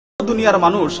দুনিয়ার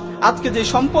মানুষ, আজকে যে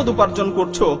সম্পদ উপার্জন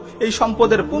করছো, এই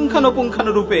সম্পদের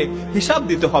পুঙ্খানুপুঙ্খানুরূপে হিসাব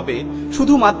দিতে হবে।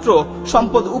 শুধুমাত্র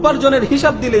সম্পদ উপার্জনের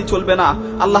হিসাব দিলেই চলবে না,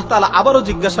 আল্লাহ তাআলা আবারও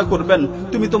জিজ্ঞাসা করবেন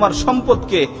তুমি তোমার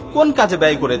সম্পদকে কোন কাজে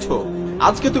ব্যয় করেছো।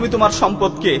 আজকে তুমি তোমার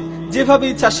সম্পদকে যেভাবে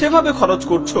ইচ্ছা সেভাবে খরচ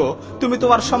করছো। তুমি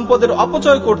তোমার সম্পদের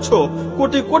অপচয় করছো,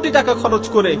 কোটি কোটি টাকা খরচ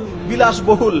করে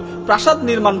বিলাসবহুল প্রাসাদ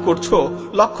নির্মাণ করছো,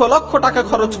 লক্ষ লক্ষ টাকা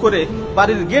খরচ করে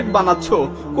বাড়ির গেট বানাচ্ছো,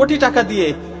 কোটি টাকা দিয়ে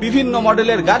বিভিন্ন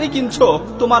মডেলের গাড়ি কিনছো,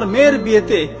 তোমার মেয়ের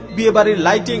বিয়েতে বিয়ে বাড়ির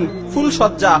লাইটিং,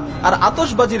 ফুলসজ্জা আর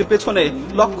আতশবাজির পেছনে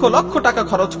লক্ষ লক্ষ টাকা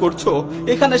খরচ করছো,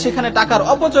 এখানে সেখানে টাকার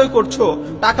অপচয় করছো,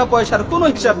 টাকা পয়সার কোনো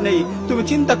হিসাব নেই। তুমি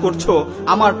চিন্তা করছো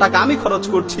আমার টাকা আমি খরচ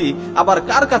করছি, আবার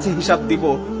কার কাছে হিসাব দিব।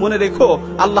 মনে রেখো,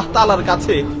 আল্লাহ তাআলার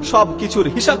কাছে সব কিছুর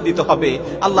হিসাব দিতে হবে,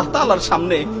 আল্লাহ তাআলার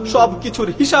সামনে সব কিছুর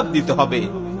হিসাব দিতে হবে।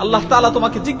 আল্লাহ তাআলা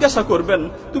তোমাকে জিজ্ঞাসা করবেন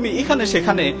তুমি এখানে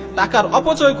সেখানে টাকার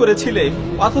অপচয় করেছিলে,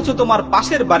 অথচ তোমার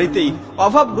পাশের বাড়িতেই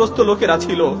অভাবগ্রস্ত লোকেরা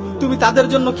ছিল, তুমি তাদের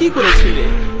জন্য কি করেছিলে?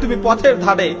 তুমি পথের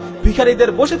ধারে ভিখারীদের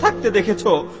বসে থাকতে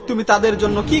দেখেছো, তুমি তাদের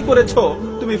জন্য কি করেছো?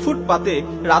 তুমি ফুটপাতে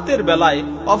রাতের বেলায়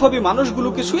অভাবী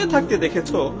মানুষগুলোকে শুয়ে থাকতে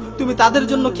দেখেছো, তুমি তাদের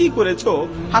জন্য কি করেছো?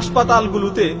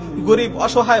 হাসপাতালগুলোতে গরিব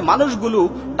অসহায় মানুষগুলো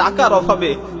টাকার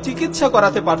অভাবে চিকিৎসা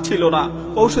করাতে পারছিল না,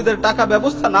 ঔষধের টাকা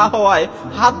ব্যবস্থা না হওয়ায়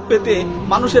হাত পেতে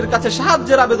মানুষের কাছে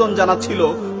সাহায্যের আবেদন জানাচ্ছিল,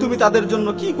 তুমি তাদের জন্য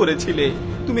কি করেছিলে?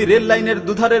 তুমি রেল লাইনের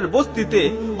দুধারের বস্তিতে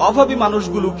অভাবী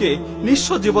মানুষগুলোকে নিঃস্ব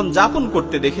জীবন যাপন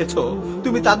করতে দেখেছো,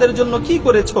 তুমি তাদের জন্য কি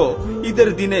করেছো? ঈদের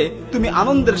দিনে তুমি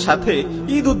আনন্দের সাথে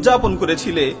ঈদ উদযাপন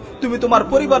করেছিলে, তুমি তোমার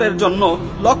পরিবারের জন্য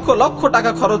লক্ষ লক্ষ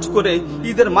টাকা খরচ করে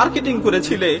ঈদের মার্কেটিং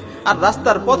করেছিলে, আর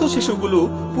রাস্তার পথ শিশুগুলো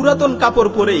পুরাতন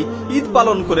কাপড় পরেই ঈদ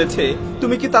পালন করেছে,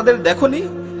 তুমি কি তাদের দেখোনি?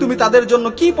 তুমি তাদের জন্য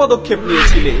কি পদক্ষেপ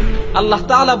নিয়েছিলে? আল্লাহ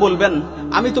তাআলা বলবেন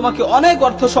আমি তোমাকে অনেক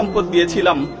অর্থ সম্পদ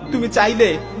দিয়েছিলাম, তুমি চাইলে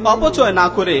অপচয় না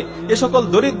করে এ সকল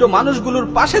দরিদ্র মানুষগুলোর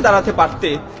পাশে দাঁড়াতে পারতে,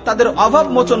 তাদের অভাব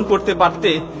মোচন করতে পারতে,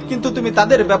 কিন্তু তুমি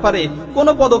তাদের ব্যাপারে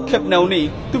কোনো পদক্ষেপ নেওনি,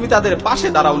 তুমি তাদের পাশে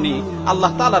দাঁড়াওনি।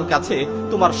 আল্লাহ তাআলার কাছে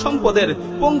তোমার সম্পদের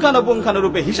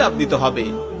পুঙ্খানুপুঙ্খানুরূপে হিসাব দিতে হবে।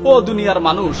 ও দুনিয়ার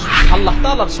মানুষ, আল্লাহ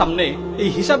তাআলার সামনে এই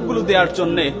হিসাবগুলো দেওয়ার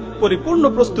জন্য পরিপূর্ণ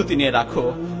প্রস্তুতি নিয়ে রাখো।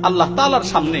 আল্লাহ তাআলার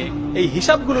সামনে এই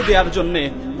হিসাবগুলো দেওয়ার জন্য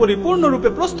পরিপূর্ণরূপে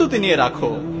প্রস্তুতি নিয়ে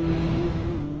রাখো।